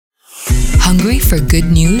Hungry for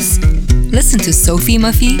good news? Listen to Sophie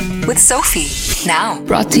Muffy with Sophie now.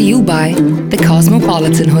 Brought to you by the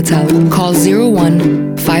Cosmopolitan Hotel. Call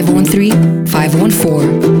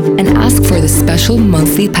 01-513-514 and ask for the special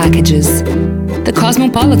monthly packages. The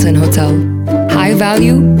Cosmopolitan Hotel. High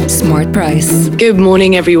value, smart price. Good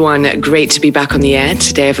morning, everyone. Great to be back on the air.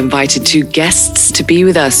 Today I've invited two guests to be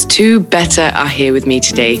with us. Two better are here with me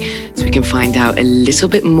today so we can find out a little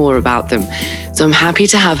bit more about them. So I'm happy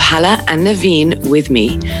to have Hala and Naveen with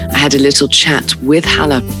me. I had a little chat with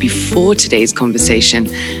Hala before today's conversation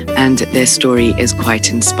and their story is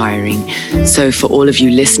quite inspiring. So for all of you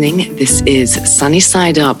listening, this is Sunny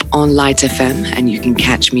Side Up on Light FM and you can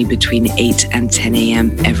catch me between 8 and 10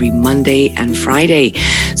 a.m. every Monday and Friday.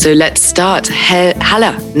 So let's start.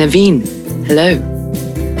 Hala, Naveen, hello.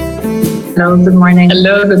 Hello, good morning.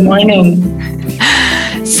 Hello, good morning.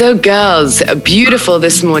 So girls, beautiful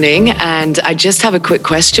this morning, and I just have a quick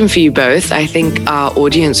question for you both. I think our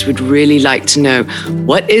audience would really like to know,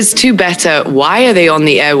 what is Two Better? Why are they on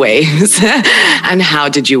the airwaves? And how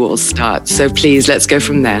did you all start? So please, let's go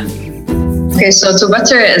from there. Okay, so Two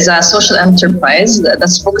Better is a social enterprise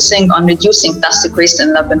that's focusing on reducing plastic waste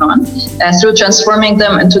in Lebanon through transforming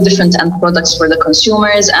them into different end products for the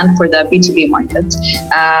consumers and for the B2B market.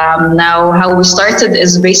 Now, how we started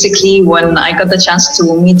is basically when I got the chance to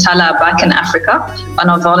meet Hala back in Africa on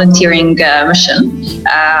a volunteering mission.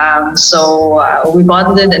 So we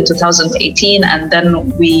bonded in 2018 and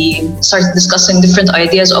then we started discussing different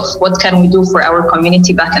ideas of what can we do for our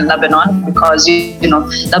community back in Lebanon because, you know,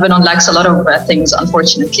 Lebanon lacks a lot of things,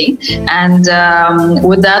 unfortunately. And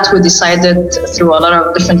with that, we decided through a lot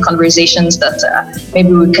of different conversations that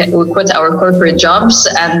maybe we quit our corporate jobs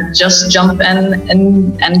and just jump in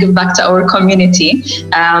and give back to our community.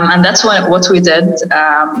 And that's what we did.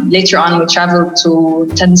 Later on, we traveled to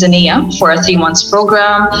Tanzania for a 3-month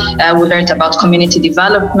program. We learned about community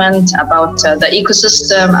development, about the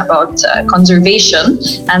ecosystem, about conservation.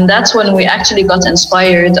 And that's when we actually got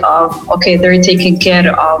inspired of, okay, they're taking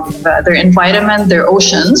care of their environment, their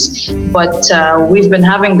oceans, but we've been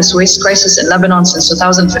having this waste crisis in Lebanon since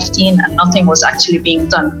 2015 and nothing was actually being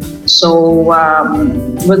done. So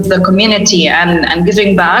with the community and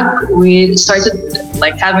giving back, we started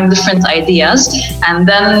like having different ideas, and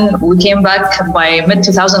then we came back by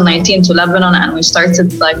mid-2019 to Lebanon and we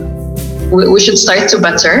started like, we should start Two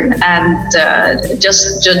Better and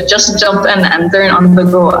just jump in and learn on the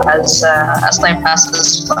go as time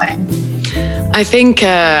passes by. I think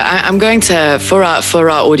I'm going to, for our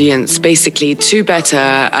audience, basically Two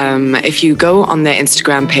Better, if you go on their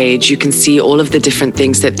Instagram page, you can see all of the different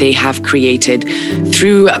things that they have created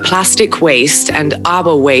through plastic waste and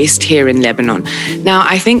arbor waste here in Lebanon. Now,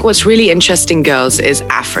 I think what's really interesting, girls, is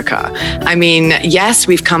Africa. I mean, yes,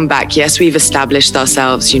 we've come back. Yes, we've established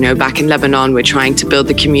ourselves, you know, back in Lebanon. We're trying to build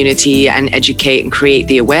the community and educate and create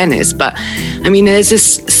the awareness. But I mean, there's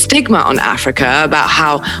this stigma on Africa about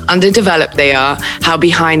how underdeveloped they are, how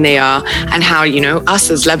behind they are, and how, you know,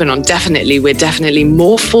 us as Lebanon, we're definitely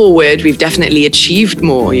more forward. We've definitely achieved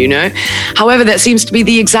more, you know. However, that seems to be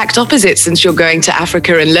the exact opposite since you're going to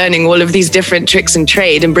Africa and learning all of these different tricks and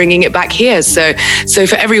trade and bringing it back here. So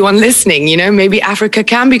for everyone listening, you know, maybe Africa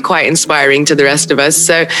can be quite inspiring to the rest of us.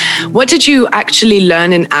 So what did you actually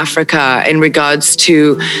learn in Africa in regards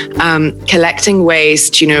to collecting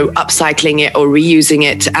waste, you know, upcycling it or reusing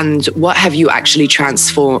it? And what have you actually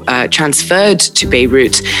transferred to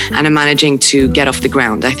Beirut and are managing to get off the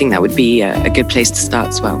ground? I think that would be a good place to start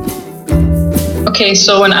as well. Okay,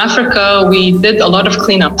 so in Africa, we did a lot of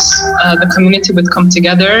cleanups. The community would come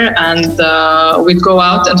together and we'd go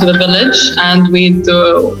out into the village and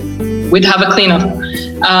we'd have a cleanup.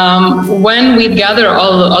 When we gather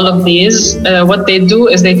all of these, what they do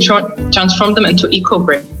is they transform them into eco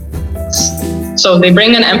bricks. So they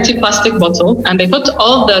bring an empty plastic bottle and they put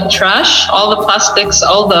all the trash, all the plastics,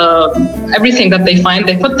 everything that they find,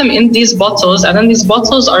 they put them in these bottles, and then these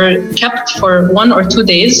bottles are kept for 1 or 2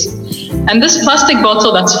 days. And this plastic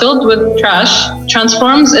bottle that's filled with trash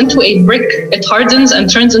transforms into a brick. It hardens and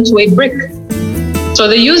turns into a brick. So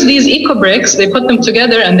they use these eco bricks, they put them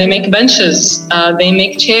together and they make benches, they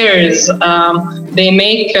make chairs, they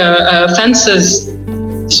make fences.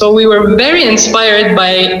 So we were very inspired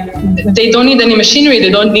by, they don't need any machinery, they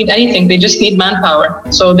don't need anything, they just need manpower.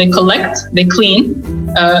 So they collect, they clean,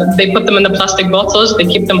 they put them in the plastic bottles, they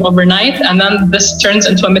keep them overnight, and then this turns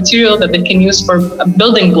into a material that they can use for a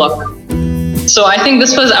building block. So I think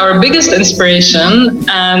this was our biggest inspiration,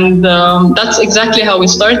 and that's exactly how we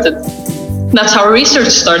started. That's how research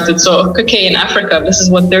started. So, okay, in Africa, this is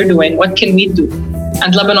what they're doing, what can we do?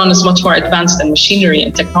 And Lebanon is much more advanced in machinery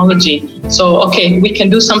and technology. So, okay, we can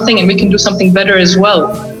do something, and we can do something better as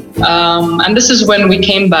well. And this is when we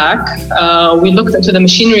came back. We looked into the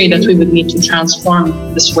machinery that we would need to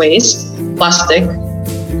transform this waste, plastic.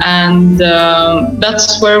 And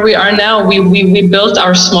that's where we are now. We built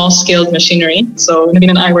our small-scaled machinery. So Naveen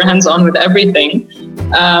and I were hands-on with everything.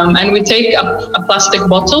 And we take a plastic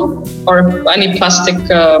bottle or any plastic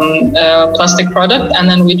product, and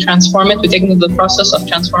then we transform it. We take it into the process of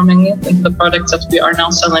transforming it into the products that we are now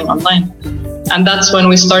selling online. And that's when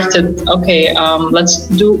we started, okay, let's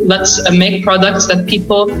make products that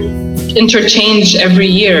people interchange every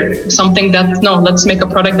year. Let's make a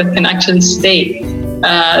product that can actually stay,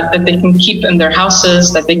 that they can keep in their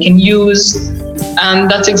houses, that they can use. And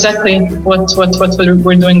that's exactly what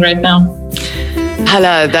we're doing right now.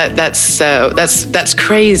 Hala, that's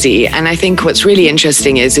crazy. And I think what's really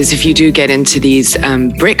interesting is if you do get into these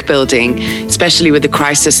brick building, especially with the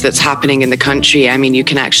crisis that's happening in the country, I mean, you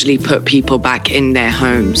can actually put people back in their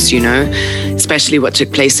homes, especially what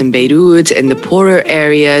took place in Beirut, in the poorer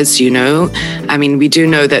areas, I mean, we do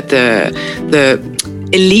know that the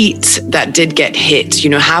elite that did get hit,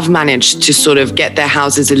 have managed to sort of get their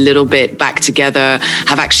houses a little bit back together,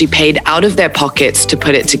 have actually paid out of their pockets to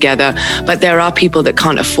put it together. But there are people that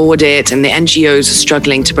can't afford it, and the NGOs are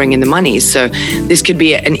struggling to bring in the money. So this could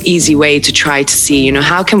be an easy way to try to see,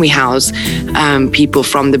 how can we house people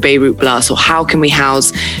from the Beirut blast, or how can we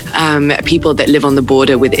house people that live on the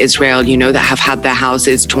border with Israel, that have had their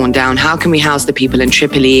houses torn down? How can we house the people in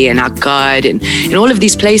Tripoli and Akkad and in all of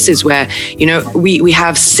these places where, we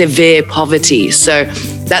have severe poverty? So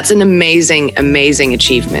that's an amazing, amazing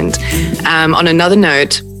achievement. On another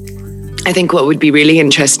note, I think what would be really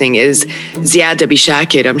interesting is Ziad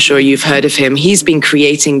Abishakir. I'm sure you've heard of him. He's been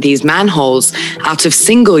creating these manholes out of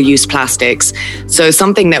single-use plastics, so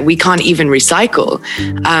something that we can't even recycle,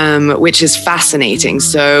 which is fascinating.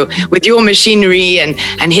 So with your machinery and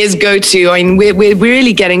his go-to, I mean, we're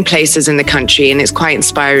really getting places in the country, and it's quite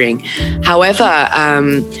inspiring. However,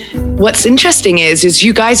 what's interesting is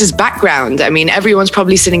you guys' background. I mean, everyone's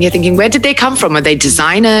probably sitting here thinking, where did they come from? Are they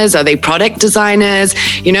designers? Are they product designers?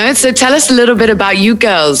 So tell us a little bit about you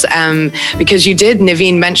girls, because you did,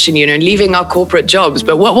 Naveen, mention, leaving our corporate jobs.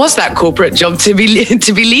 But what was that corporate job to be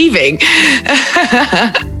leaving?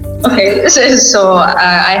 Okay, so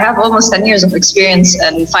I have almost 10 years of experience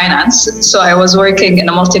in finance. So I was working in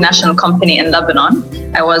a multinational company in Lebanon.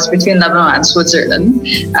 I was between Lebanon and Switzerland.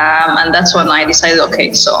 And that's when I decided,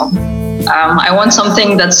 okay, so I want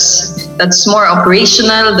something that's more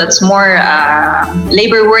operational, that's more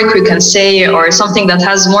labor work, we can say, or something that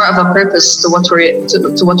has more of a purpose to what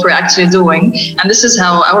we're actually doing. And this is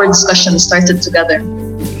how our discussion started together.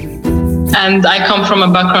 And I come from a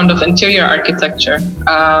background of interior architecture.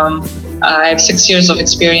 I have 6 years of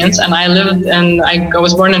experience, and I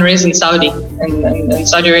was born and raised in Saudi, in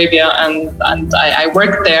Saudi Arabia, and I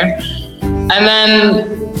worked there. And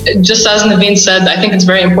then, just as Naveen said, I think it's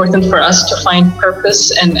very important for us to find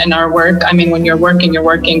purpose in our work. I mean, when you're working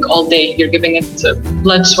all day. You're giving it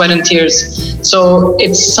blood, sweat, and tears. So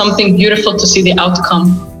it's something beautiful to see the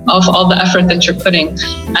outcome of all the effort that you're putting.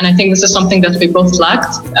 And I think this is something that we both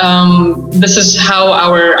lacked. This is how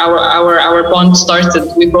our bond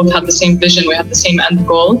started. We both had the same vision, we had the same end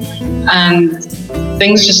goal, and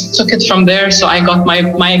things just took it from there. So I got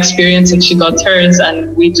my experience and she got hers,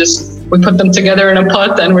 and we put them together in a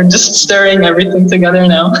pot, and we're just stirring everything together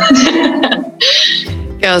now.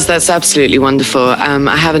 Girls, that's absolutely wonderful.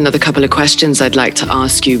 I have another couple of questions I'd like to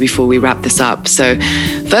ask you before we wrap this up. So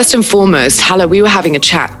first and foremost, Hala, we were having a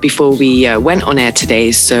chat before we went on air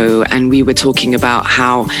today. And we were talking about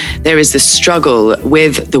how there is this struggle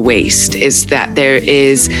with the waste, is that there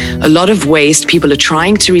is a lot of waste. People are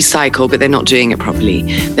trying to recycle, but they're not doing it properly.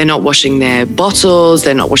 They're not washing their bottles.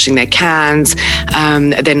 They're not washing their cans.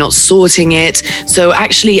 They're not sorting it. So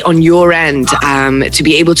actually on your end, to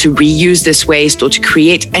be able to reuse this waste or to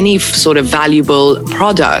create any sort of valuable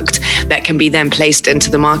product that can be then placed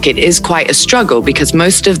into the market is quite a struggle, because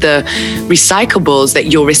most of the recyclables that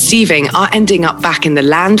you're receiving are ending up back in the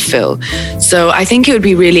landfill. So I think it would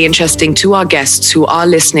be really interesting to our guests who are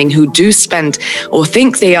listening, who do spend or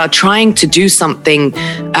think they are trying to do something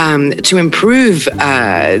to improve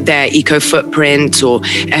their eco footprint or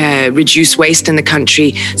reduce waste in the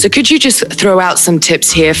country. So could you just throw out some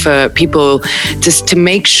tips here for people just to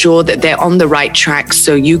make sure that they're on the right track,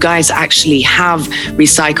 so you guys actually have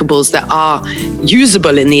recyclables that are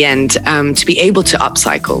usable in the end, to be able to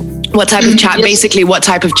upcycle? What type of basically, what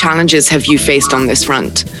type of challenges have you faced on this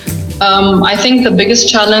front? I think the biggest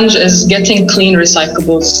challenge is getting clean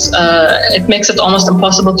recyclables. It makes it almost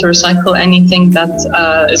impossible to recycle anything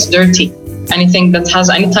that is dirty, anything that has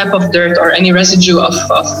any type of dirt or any residue of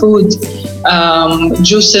food,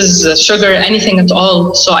 juices, sugar, anything at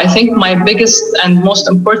all. So I think my biggest and most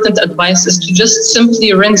important advice is to just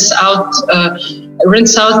simply rinse out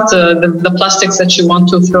the plastics that you want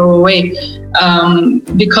to throw away,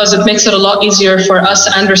 because it makes it a lot easier for us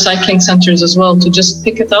and recycling centers as well to just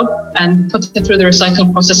pick it up and put it through the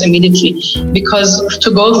recycling process immediately. Because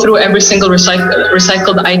to go through every single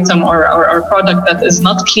recycled item or product that is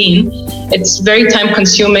not clean, it's very time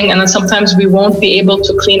consuming, and then sometimes we won't be able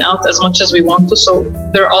to clean out as much as we want to. So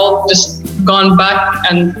they're all just gone back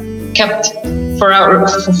and kept for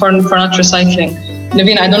not recycling.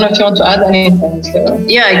 Naveen, I don't know if you want to add anything.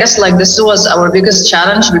 Yeah, I guess like this was our biggest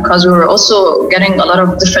challenge, because we were also getting a lot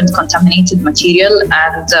of different contaminated material,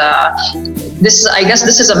 and I guess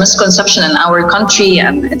this is a misconception in our country,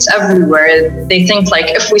 and it's everywhere. They think like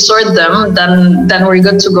if we sort them, then we're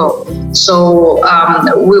good to go. So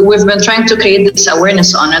we've been trying to create this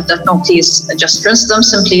awareness on it, that no, please just rinse them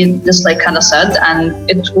simply, just like Hala said, and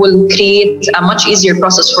it will create a much easier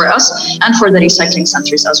process for us and for the recycling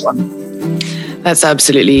centers as well. That's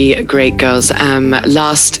absolutely great, girls.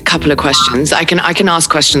 Last couple of questions. I can ask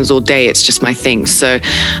questions all day. It's just my thing. So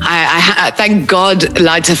I thank God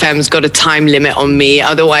Light FM's got a time limit on me.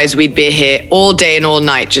 Otherwise, we'd be here all day and all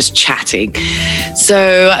night just chatting.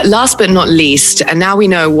 So last but not least, and now we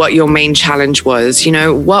know what your main challenge was,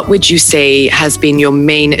 what would you say has been your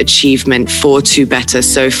main achievement for Two Better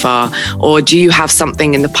so far? Or do you have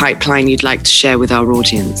something in the pipeline you'd like to share with our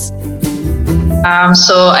audience?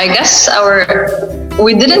 So I guess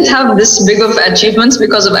we didn't have this big of achievements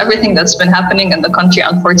because of everything that's been happening in the country,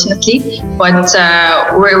 unfortunately. But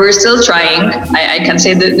we're still trying. I can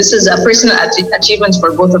say that this is a personal achievement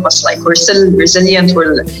for both of us. Like, we're still resilient.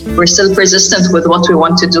 We're still persistent with what we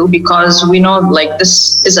want to do, because we know like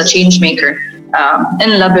this is a change maker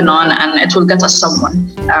in Lebanon, and it will get us someone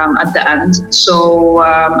at the end. So,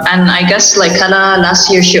 and I guess like Hala, last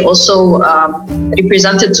year, she also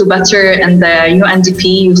represented Two Better in the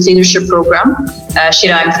UNDP Youth Leadership Program. She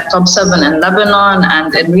ranked top 7 in Lebanon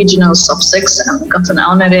and in regional top 6, and got an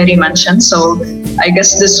honorary mention. So I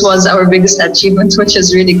guess this was our biggest achievement, which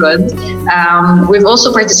is really good. We've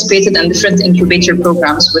also participated in different incubator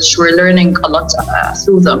programs, which we're learning a lot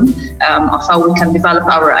through them, of how we can develop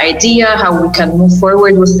our idea, how we can move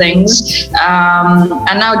forward with things.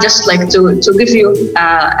 And now just like to give you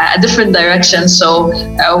a different direction. So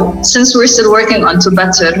since we're still working on Two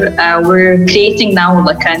Better, we're creating now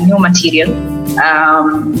like a new material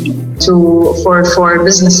for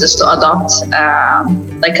businesses to adopt,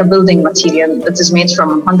 like a building material that is made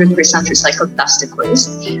from 100% recycled plastic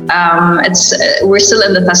waste. We're still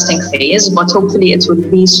in the testing phase, but hopefully it will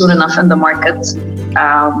be soon enough in the market.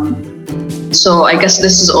 So I guess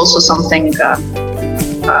this is also something, a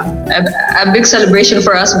big celebration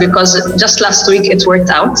for us, because just last week it worked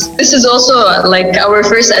out. This is also like our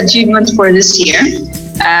first achievement for this year,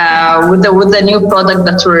 with the new product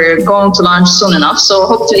that we're going to launch soon enough. So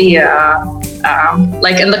hopefully,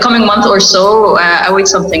 like in the coming month or so, await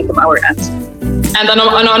something from our end. And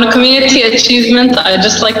on a community achievement, I'd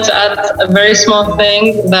just like to add a very small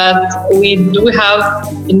thing, that we do have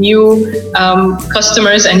new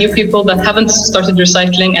customers and new people that haven't started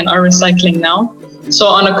recycling and are recycling now. So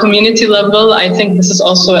on a community level, I think this is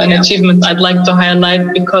also an achievement I'd like to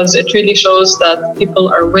highlight, because it really shows that people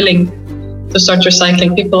are willing to start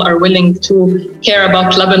recycling. People are willing to care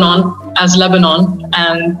about Lebanon as Lebanon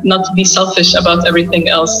and not be selfish about everything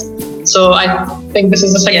else. So I think this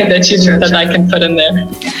is the second achievement that I can put in there.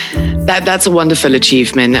 That's a wonderful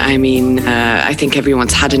achievement. I mean, I think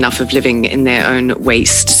everyone's had enough of living in their own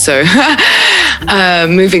waste. So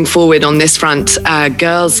moving forward on this front,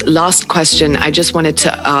 girls, last question. I just wanted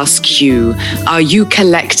to ask you, are you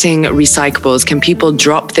collecting recyclables? Can people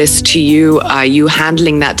drop this to you? Are you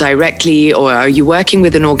handling that directly, or are you working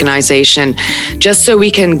with an organization? Just so we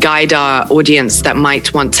can guide our audience that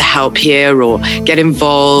might want to help here or get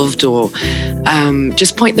involved, or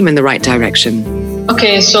just point them in the right direction.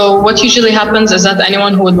 Okay, so what usually happens is that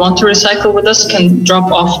anyone who would want to recycle with us can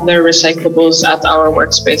drop off their recyclables at our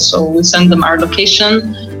workspace. So we send them our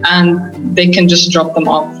location and they can just drop them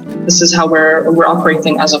off. This is how we're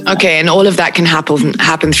operating as of now. Okay, and all of that can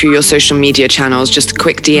happen through your social media channels, just a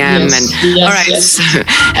quick DM. Yes, all right, yes. So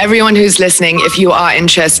everyone who's listening, if you are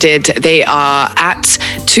interested, they are at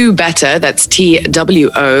TwoBetter, that's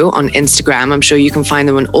TWO on Instagram. I'm sure you can find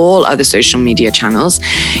them on all other social media channels.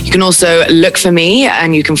 You can also look for me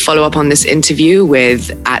and you can follow up on this interview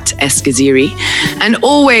with @Eskaziri. And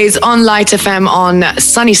always on Light FM on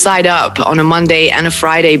Sunny Side Up on a Monday and a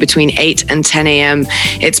Friday between 8 and 10 a.m.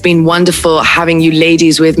 It's been wonderful having you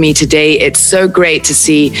ladies with me today. It's so great to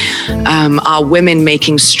see our women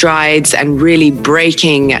making strides and really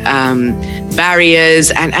breaking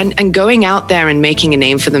barriers and going out there and making a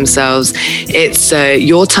name for themselves. It's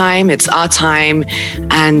your time, it's our time,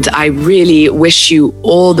 and I really wish you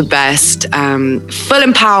all the best. Full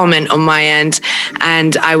empowerment on my end,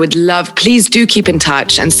 and I would love, please do keep in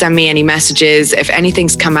touch and send me any messages if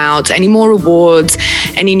anything's come out, any more awards,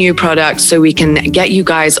 any new products, so we can get you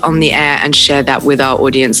guys on the air and share that with our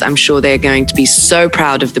audience. I'm sure they're going to be so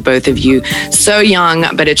proud of the both of you, so young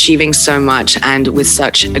but achieving so much and with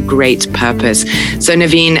such a great purpose. So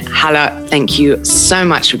Naveen, Hala, thank you so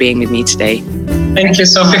much for being with me today. Thank you,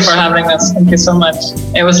 Sophie, for having us. Thank you so much.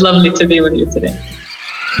 It was lovely to be with you today.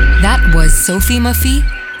 That was Sophie Muffy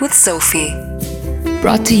with Sophie.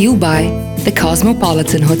 Brought to you by the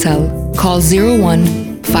Cosmopolitan Hotel. Call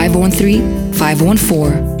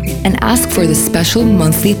 01-513-514 and ask for the special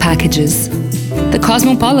monthly packages. The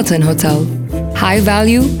Cosmopolitan Hotel. High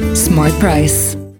value, smart price.